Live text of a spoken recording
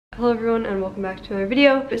Hello everyone and welcome back to my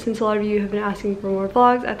video. But since a lot of you have been asking for more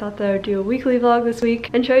vlogs, I thought that I would do a weekly vlog this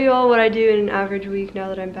week and show you all what I do in an average week now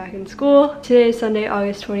that I'm back in school. Today is Sunday,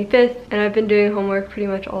 August 25th, and I've been doing homework pretty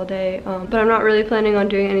much all day, but I'm not really planning on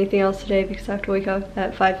doing anything else today because I have to wake up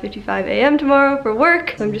at 5:55 a.m. tomorrow for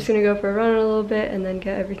work. So I'm just gonna go for a run in a little bit and then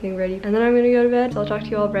get everything ready, and then I'm gonna go to bed. So I'll talk to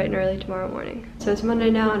you all bright and early tomorrow morning. So it's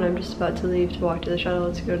Monday now and I'm just about to leave to walk to the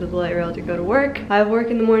shuttle to go to the light rail to go to work. I have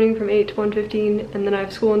work in the morning from 8 to 1:15, and then I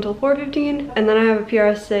have school until 4:15, and then I have a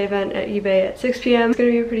PRSA event at eBay at 6 p.m. It's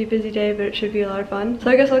gonna be a pretty busy day, but it should be a lot of fun.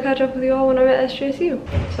 So I guess I'll catch up with you all when I'm at SJSU.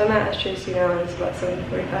 So I'm at SJSU now and it's about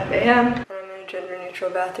 7:45 a.m. Gender neutral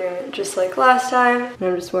bathroom just like last time, and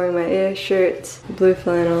I'm just wearing my AS shirts, blue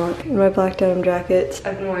flannel, and my black denim jackets.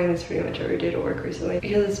 I've been wearing this pretty much every day to work recently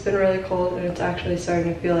because it's been really cold and it's actually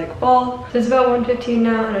starting to feel like fall. So it's about 1:15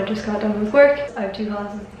 now and I just got done with work. I have two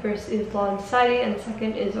classes. The first is Law and Society and the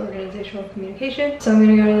second is Organizational Communication. So I'm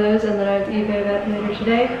gonna go to those, and then I have the eBay event later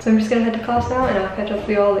today. So I'm just gonna head to class now and I'll catch up with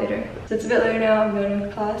you all later. So it's a bit later now, I'm going to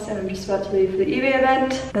class and I'm just about to leave for the eBay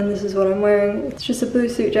event. And this is what I'm wearing. It's just a blue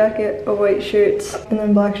suit jacket, a white shirt, and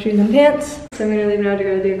then black shoes and pants. So I'm gonna leave now to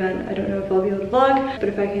go to the event. I don't know if I'll be able to vlog, but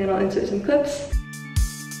if I can, I'll insert some clips.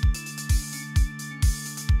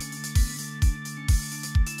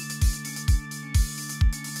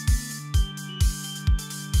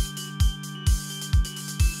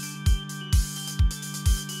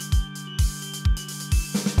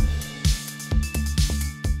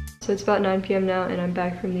 So it's about 9 p.m. now and I'm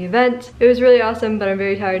back from the event. It was really awesome, but I'm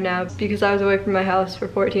very tired now because I was away from my house for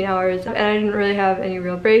 14 hours and I didn't really have any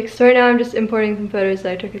real breaks. So right now I'm just importing some photos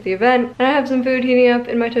that I took at the event, and I have some food heating up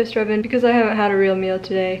in my toaster oven because I haven't had a real meal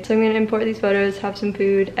today. So I'm gonna import these photos, have some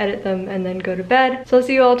food, edit them, and then go to bed. So I'll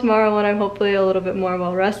see you all tomorrow when I'm hopefully a little bit more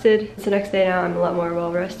well rested. It's the next day now, I'm a lot more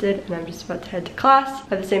well rested, and I'm just about to head to class.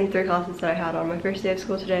 I have the same 3 classes that I had on my first day of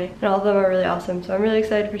school today, and all of them are really awesome. So I'm really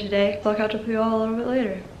excited for today. So I'll catch up with you all a little bit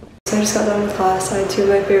later. So I just got done with class. I had 2 of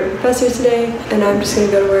my favorite professors today, and I'm just going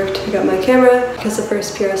to go to work to pick up my camera because the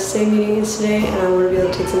first PRSA meeting is today and I want to be able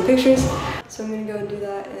to take some pictures. So I'm going to go and do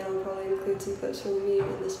that, and I'll probably include some clips from the meeting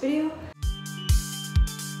in this video.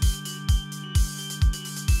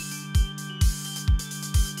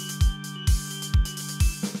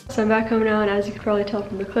 So I'm back home now, and as you can probably tell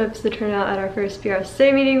from the clips, the turnout at our first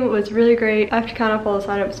PRSA meeting was really great. I have to count up all the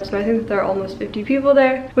signups, so I think that there are almost 50 people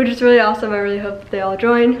there, which is really awesome. I really hope that they all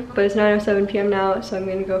join. But it's 9:07 p.m. now, so I'm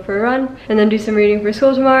gonna go for a run and then do some reading for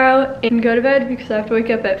school tomorrow and go to bed because I have to wake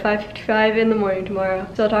up at 5:55 in the morning tomorrow.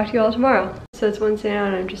 So I'll talk to you all tomorrow. So it's Wednesday now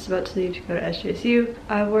and I'm just about to leave to go to SJSU.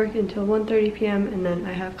 I have work until 1:30 p.m. and then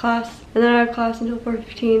I have class. And then I have class until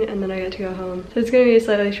 4:15 and then I get to go home. So it's gonna be a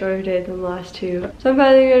slightly shorter day than the last 2. So I'm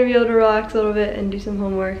finally gonna be able to relax a little bit and do some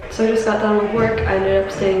homework. So I just got done with work. I ended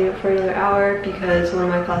up staying for another hour because one of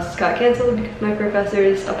my classes got canceled because my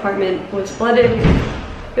professor's apartment was flooded.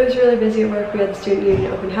 It was really busy at work. We had the student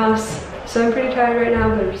union open house. So I'm pretty tired right now,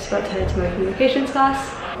 but I'm just about to head to my communications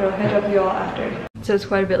class and I'll catch up with you all after. So it's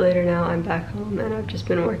quite a bit later now. I'm back home and I've just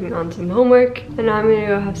been working on some homework, and now I'm gonna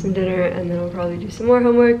go have some dinner and then I'll probably do some more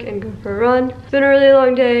homework and go for a run. It's been a really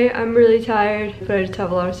long day. I'm really tired, but I just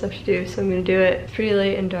have a lot of stuff to do, so I'm gonna do it. It's pretty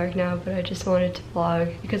late and dark now, but I just wanted to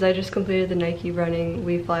vlog because I just completed the Nike running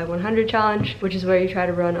We Fly 100 challenge, which is where you try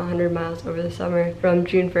to run 100 miles over the summer from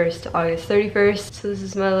June 1st to August 31st. So this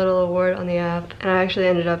is my little award on the app, and I actually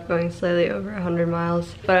ended up going slightly over 100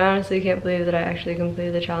 miles, but I honestly can't believe that I actually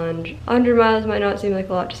completed the challenge. 100 miles might not seem like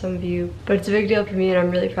a lot to some of you, but it's a big deal for me and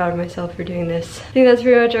I'm really proud of myself for doing this. I think that's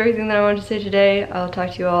pretty much everything that I wanted to say today. I'll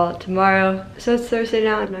talk to you all tomorrow. So it's Thursday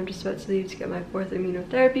now and I'm just about to leave to get my 4th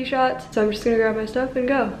immunotherapy shot. So I'm just gonna grab my stuff and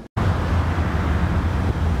go.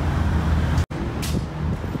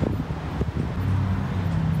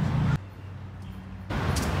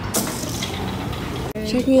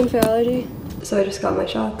 Checking in for allergy. So I just got my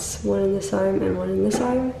shots, one in this arm and one in this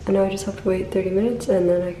arm. And now I just have to wait 30 minutes and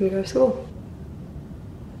then I can go to school.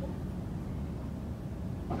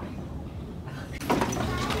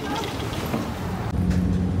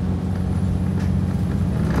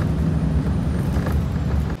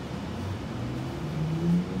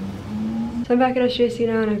 So I'm back at SJSU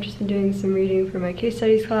now and I've just been doing some reading for my case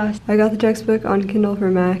studies class. I got the textbook on Kindle for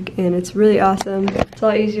Mac and it's really awesome. It's a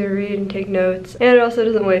lot easier to read and take notes, and it also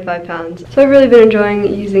doesn't weigh 5 pounds. So I've really been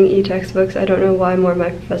enjoying using e-textbooks. I don't know why more of my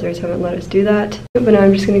professors haven't let us do that. But now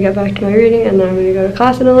I'm just going to get back to my reading and then I'm going to go to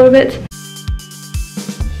class in a little bit.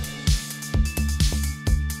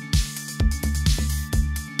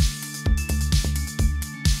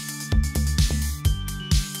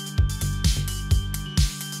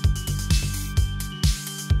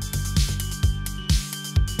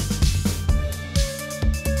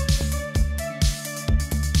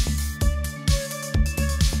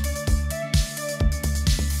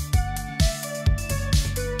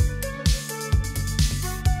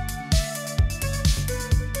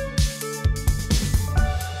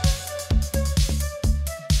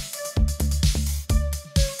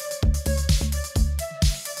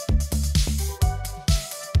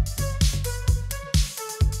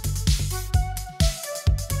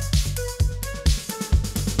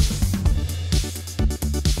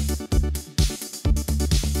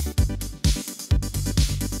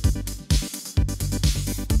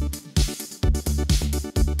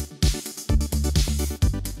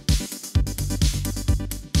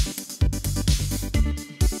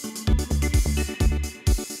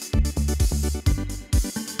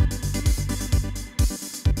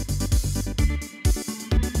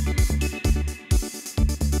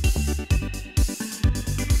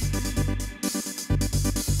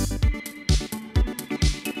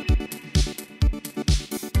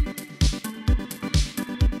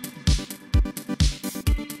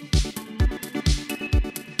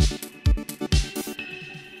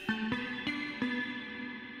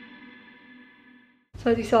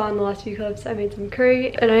 As you saw in the last few clips, I made some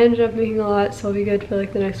curry and I ended up making a lot, so I'll be good for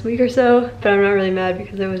like the next week or so, but I'm not really mad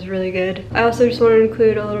because it was really good. I also just want to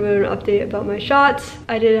include a little bit of an update about my shots.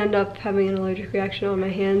 I did end up having an allergic reaction on my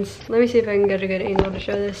hands. Let me see if I can get a good angle to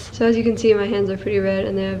show this. So as you can see, my hands are pretty red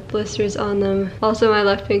and they have blisters on them. Also, my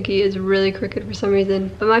left pinky is really crooked for some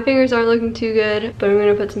reason, but my fingers aren't looking too good, but I'm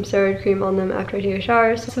gonna put some steroid cream on them after I take a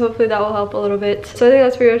shower, so hopefully that will help a little bit. So I think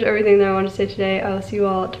that's pretty much everything that I want to say today. I will see you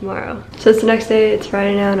all tomorrow. So it's the next day, it's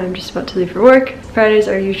Friday now, and I'm just about to leave for work. Fridays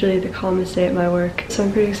are usually the calmest day at my work, so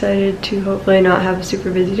I'm pretty excited to hopefully not have a super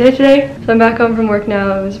busy day today. So I'm back home from work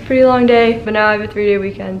now. It was a pretty long day, but now I have a 3-day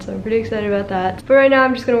weekend, so I'm pretty excited about that. But right now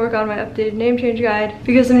I'm just gonna work on my updated name change guide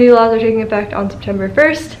because some new laws are taking effect on September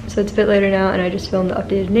 1st, so it's a bit later now, and I just filmed the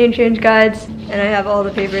updated name change guides, and I have all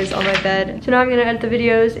the papers on my bed. So now I'm gonna edit the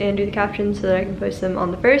videos and do the captions so that I can post them on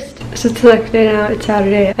the 1st. So it's the next day now, it's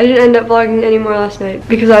Saturday. I didn't end up vlogging anymore last night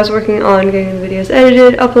because I was working on getting the videos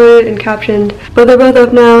edited, uploaded, and captioned, but they're both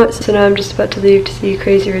up now, so now I'm just about to leave to see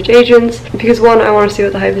Crazy Rich Asians because 1, I want to see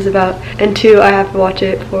what the hype is about, and 2, I have to watch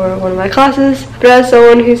it for one of my classes. But as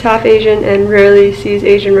someone who's half Asian and rarely sees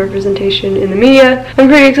Asian representation in the media, I'm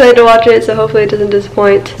pretty excited to watch it, so hopefully it doesn't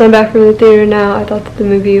disappoint. So I'm back from the theater now. I thought that the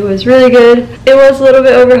movie was really good. It was a little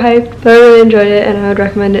bit overhyped, but I really enjoyed it, and I would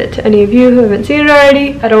recommend it to any of you who haven't seen it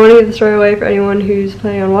already. I don't want to give the story away for anyone who's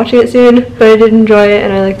planning on watching it soon, but I did enjoy it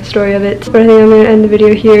and I like the story of it. But I think I'm going to end the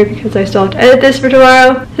video here because I still have to edit this for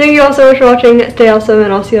tomorrow. Thank you all so much for watching. Stay awesome,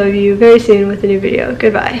 and I'll see all of you very soon with a new video.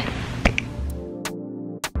 Goodbye.